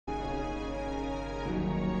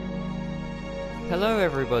Hello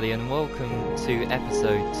everybody and welcome to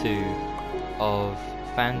episode 2 of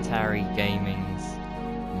Fantari Gaming's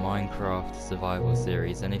Minecraft Survival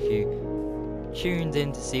Series. And if you tuned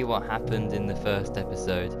in to see what happened in the first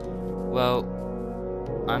episode, well,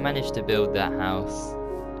 I managed to build that house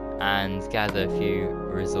and gather a few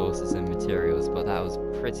resources and materials, but that was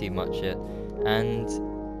pretty much it. And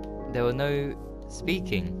there were no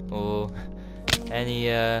speaking or any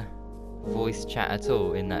voice chat at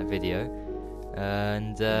all in that video.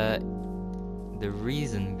 And the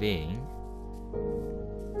reason being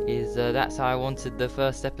is that's how I wanted the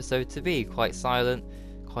first episode to be, quite silent,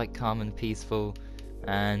 quite calm and peaceful.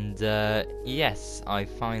 And yes, I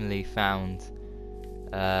finally found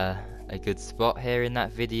a good spot here in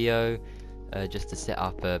that video, just to set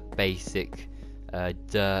up a basic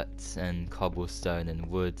dirt and cobblestone and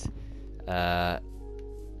wood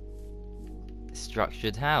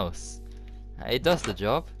structured house. It does the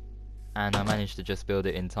job, and I managed to just build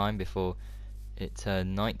it in time before it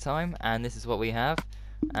turned night time, and this is what we have.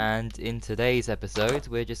 And in today's episode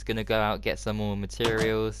we're just gonna go out, get some more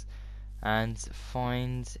materials and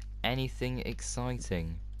find anything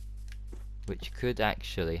exciting which could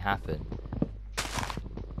actually happen.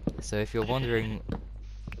 So if you're wondering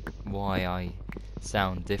why I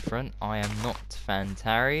sound different, I am not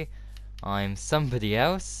Fantari, I'm somebody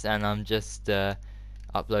else, and I'm just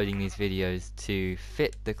uploading these videos to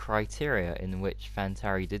fit the criteria in which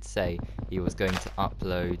Fantari did say he was going to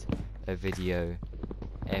upload a video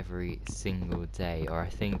every single day, or I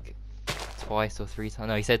think twice or three times.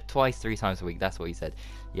 No, he said twice, 3 times a week. That's what he said.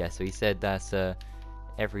 Yeah, so he said that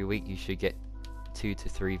every week you should get 2 to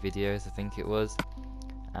 3 videos, I think it was.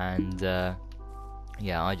 And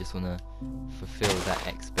yeah, I just want to fulfill that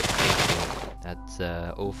expectation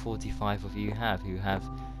that all 45 of you have who have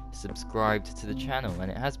subscribed to the channel,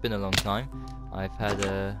 and it has been a long time. I've had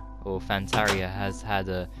Fantaria has had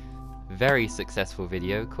a very successful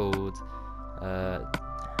video called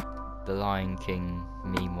the Lion King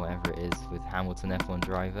meme, whatever it is, with Hamilton F1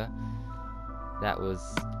 driver. That was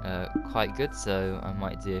quite good, so I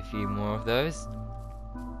might do a few more of those.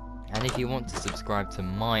 And if you want to subscribe to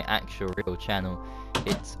my actual real channel,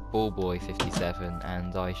 it's Ballboy57,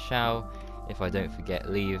 and I shall, if I don't forget,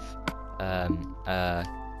 leave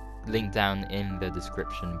link down in the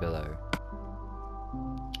description below.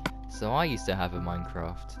 So I used to have a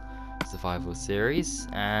Minecraft survival series,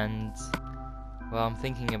 and well, I'm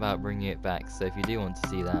thinking about bringing it back, so if you do want to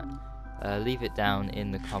see that, leave it down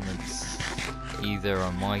in the comments, either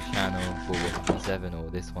on my channel, Ballboy57,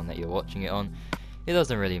 or this one that you're watching it on. It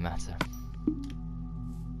doesn't really matter.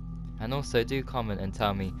 And also do comment and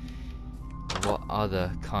tell me what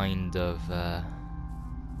other kind of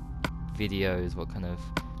videos, what kind of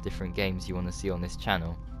different games you want to see on this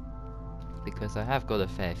channel, because I have got a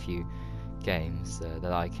fair few games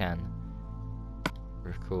that I can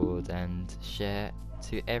record and share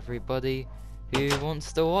to everybody who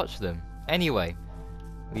wants to watch them. Anyway,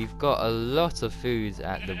 we've got a lot of food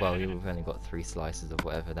at the, well, we've only got 3 slices of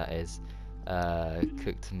whatever that is,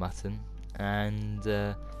 cooked mutton, and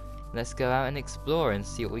let's go out and explore and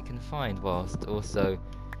see what we can find, whilst also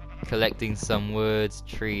collecting some wood,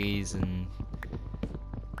 trees, and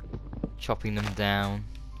chopping them down.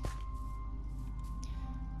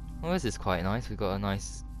 Well, this is quite nice. We've got a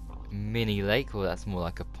nice mini lake. Well, that's more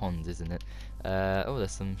like a pond, isn't it? Oh,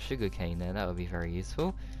 there's some sugarcane there. That would be very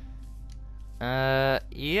useful.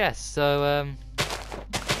 Yes, so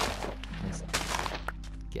let's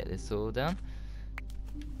get this all done.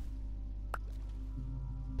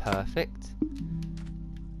 Perfect.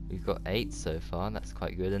 We've got 8 so far. That's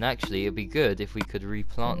quite good. And actually, it'd be good if we could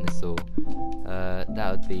replant this all.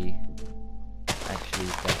 That would be actually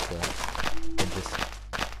better than just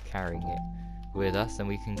carrying it with us, and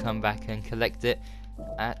we can come back and collect it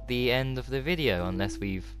at the end of the video, unless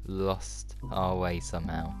we've lost our way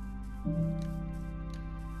somehow.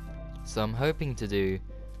 So I'm hoping to do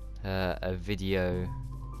a video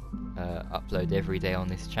upload every day on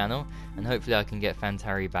this channel, and hopefully I can get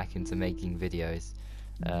Fantari back into making videos.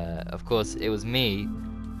 Of course, it was me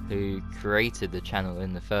who created the channel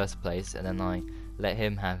in the first place, and then I let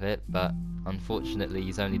him have it, but unfortunately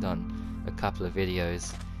he's only done a couple of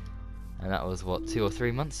videos, and that was what, 2 or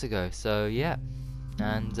 3 months ago. So yeah,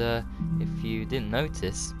 and if you didn't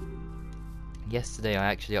notice, yesterday I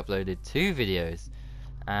actually uploaded 2 videos,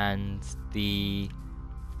 and the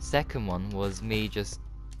second one was me just,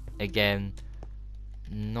 again,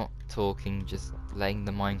 not talking, just letting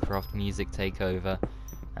the Minecraft music take over.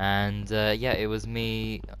 And yeah, it was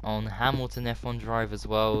me on Hamilton F1 Driver's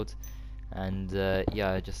World, and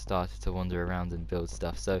yeah, I just started to wander around and build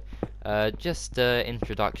stuff. So just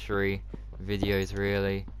introductory videos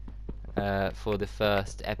really for the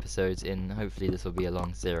first episodes in. Hopefully this will be a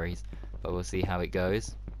long series, but we'll see how it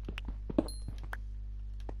goes.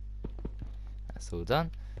 That's all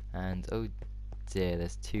done, and oh dear,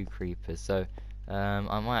 there's 2 creepers, so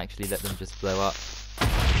I might actually let them just blow up.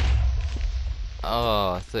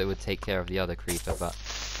 Oh, I thought it would take care of the other creeper, but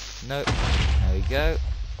nope. There we go.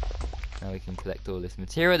 Now we can collect all this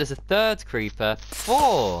material. There's a 3rd creeper.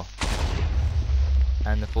 4!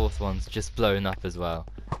 And the 4th one's just blown up as well.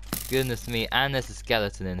 Goodness me, and there's a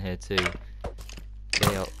skeleton in here too.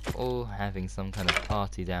 They are all having some kind of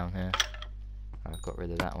party down here. I've got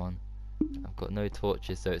rid of that one. I've got no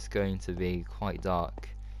torches, so it's going to be quite dark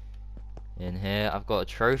in here. I've got a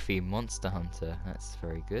trophy monster hunter. That's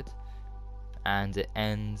very good. And it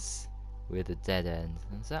ends with a dead end.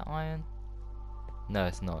 Is that iron? No,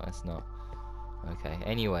 it's not. It's not. Okay.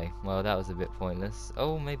 Anyway, well, that was a bit pointless.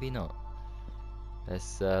 Oh, maybe not.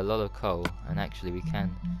 There's a lot of coal, and actually we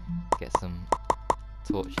can get some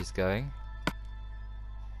torches going.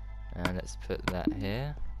 And let's put that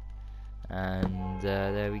here. And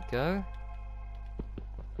there we go.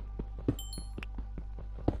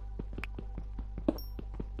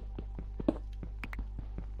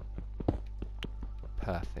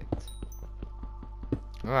 Perfect.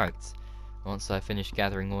 Right. Once I finish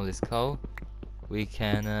gathering all this coal, we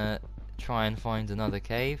can try and find another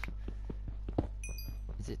cave.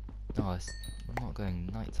 Is it? Oh, it's not going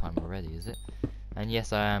nighttime already, is it? And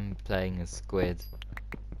yes, I am playing as Squid.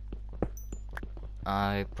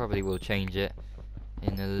 I probably will change it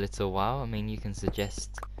in a little while. I mean, you can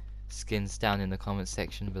suggest skins down in the comment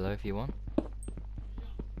section below if you want.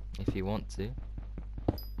 If you want to.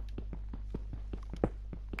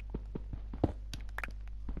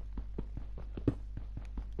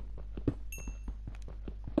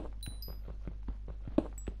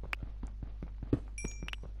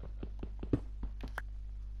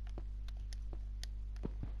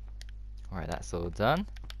 Alright, that's all done.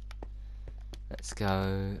 Let's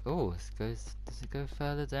go. Oh, does it go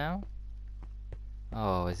further down?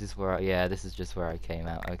 Oh, is this where yeah, this is just where I came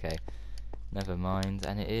out. Okay. Never mind.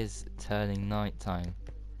 And it is turning night time.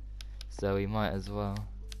 So we might as well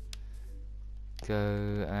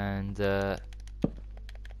go and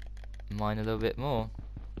mine a little bit more.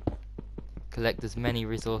 Collect as many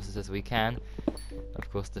resources as we can. Of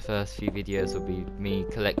course, the first few videos will be me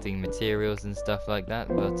collecting materials and stuff like that,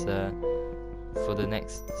 but for the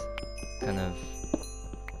next kind of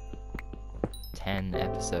 10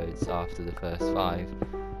 episodes after the first 5,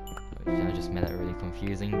 which I just made that really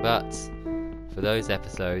confusing, but for those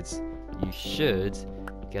episodes you should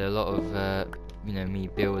get a lot of you know, me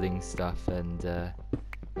building stuff and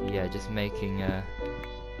yeah, just making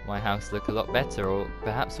my house look a lot better, or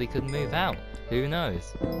perhaps we could move out, who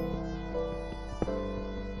knows.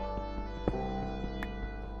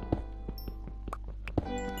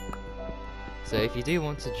 So if you do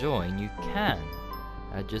want to join, you can.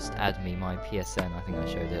 Just add me. My PSN, I think I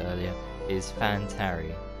showed it earlier, is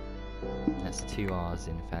Fantary. That's 2 R's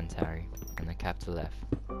in Fantary and a capital F.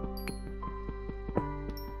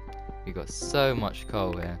 We've got so much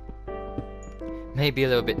coal here. Maybe a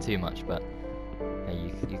little bit too much, but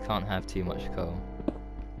hey, you can't have too much coal.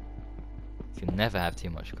 You can never have too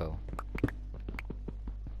much coal.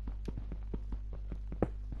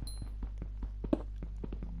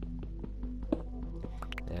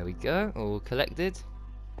 There we go, all collected.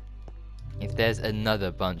 If there's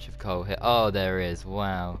another bunch of coal here, oh, there is.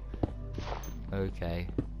 Wow. Okay.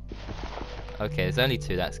 Okay, there's only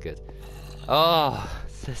 2. That's good. Oh,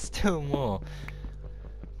 there's still more.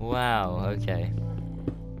 Wow. Okay.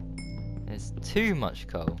 There's too much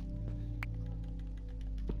coal.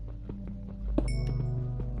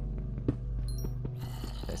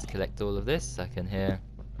 Let's collect all of this. I can hear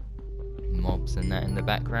mobs and that in the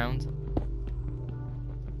background.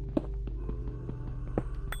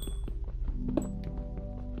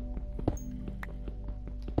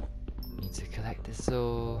 Need to collect this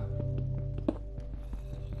all.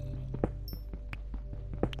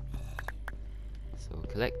 It's all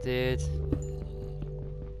collected.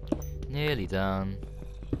 Nearly done.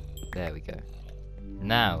 There we go.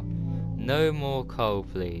 Now, no more coal,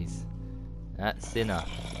 please. That's enough.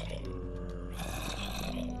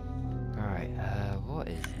 Alright, what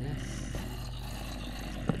is this?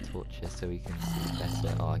 Let's put a torch here so we can see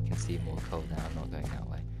better. Oh, I can see more coal now. I'm not going that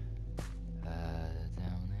way.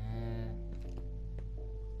 Down here.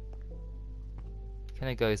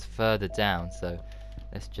 Kind of goes further down, so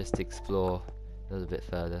let's just explore a little bit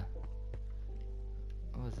further.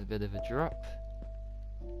 Oh, there's a bit of a drop.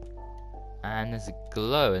 And there's a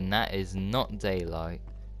glow, and that is not daylight.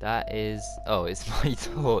 That is... oh, it's my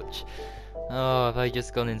torch. Oh, have I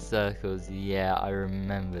just gone in circles? Yeah, I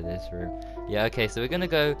remember this room. Yeah, okay, so we're gonna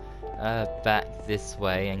go back this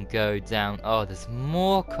way and go down. Oh, there's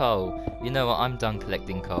more coal. You know what? I'm done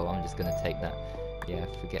collecting coal. I'm just gonna take that. Yeah,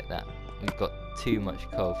 forget that. We've got too much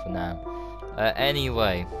coal for now.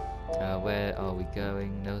 Anyway, where are we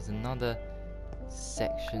going? There was another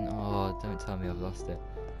section. Oh, don't tell me I've lost it.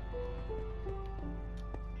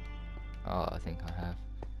 Oh, I think I have.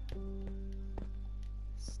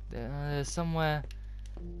 Somewhere.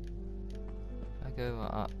 If I go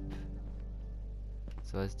up.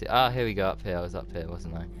 So I was here we go, up here. I was up here,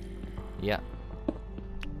 wasn't I? Yeah.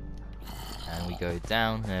 And we go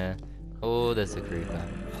down here. Oh, there's a creeper.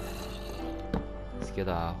 Let's get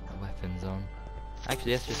our weapons on.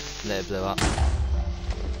 Actually, let's just let it blow up.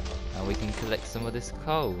 And we can collect some of this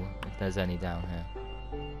coal, if there's any down here.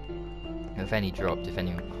 If any dropped, if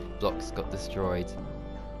any blocks got destroyed.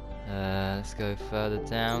 Let's go further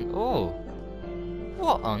down. Oh!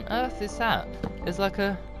 What on earth is that? There's like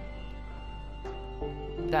a...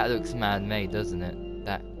 That looks man-made, doesn't it?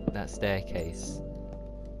 That staircase.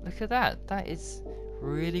 Look at that. That is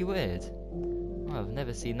really weird. Oh, I've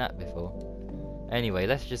never seen that before. Anyway,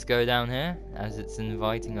 let's just go down here, as it's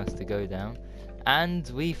inviting us to go down. And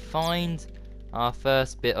we find our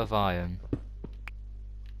first bit of iron.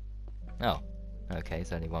 Oh, okay,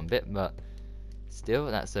 it's only one bit, but still,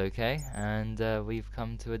 that's okay. And we've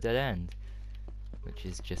come to a dead end, which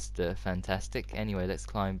is just fantastic. Anyway, let's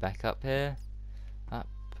climb back up here. Up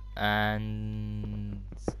and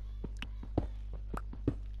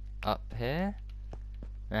up here.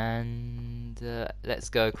 And let's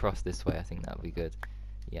go across this way. I think that'll be good.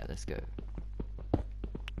 Yeah, let's go.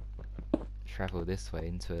 Travel this way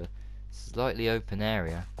into a slightly open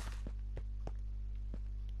area.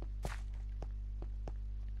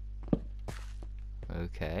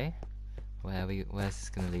 Okay. Where's this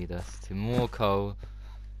gonna lead us? To more coal.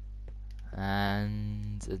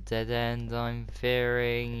 And a dead end, I'm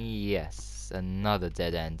fearing. Yes, another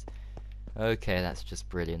dead end. Okay, that's just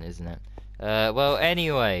brilliant, isn't it? Well,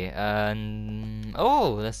 anyway,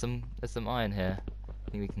 oh, there's some iron here. I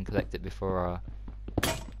think we can collect it before our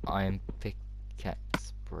iron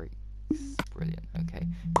pickaxe breaks. Brilliant. Okay.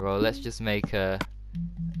 Well, let's just make a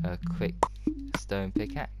quick stone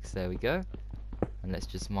pickaxe. There we go. And let's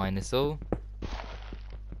just mine this all.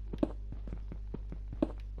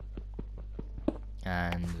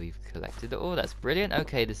 And we've collected it all. That's brilliant.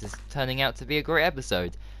 Okay, this is turning out to be a great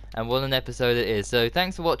episode. And what an episode it is. So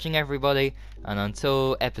thanks for watching, everybody. And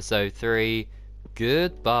until episode 3,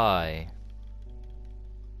 goodbye.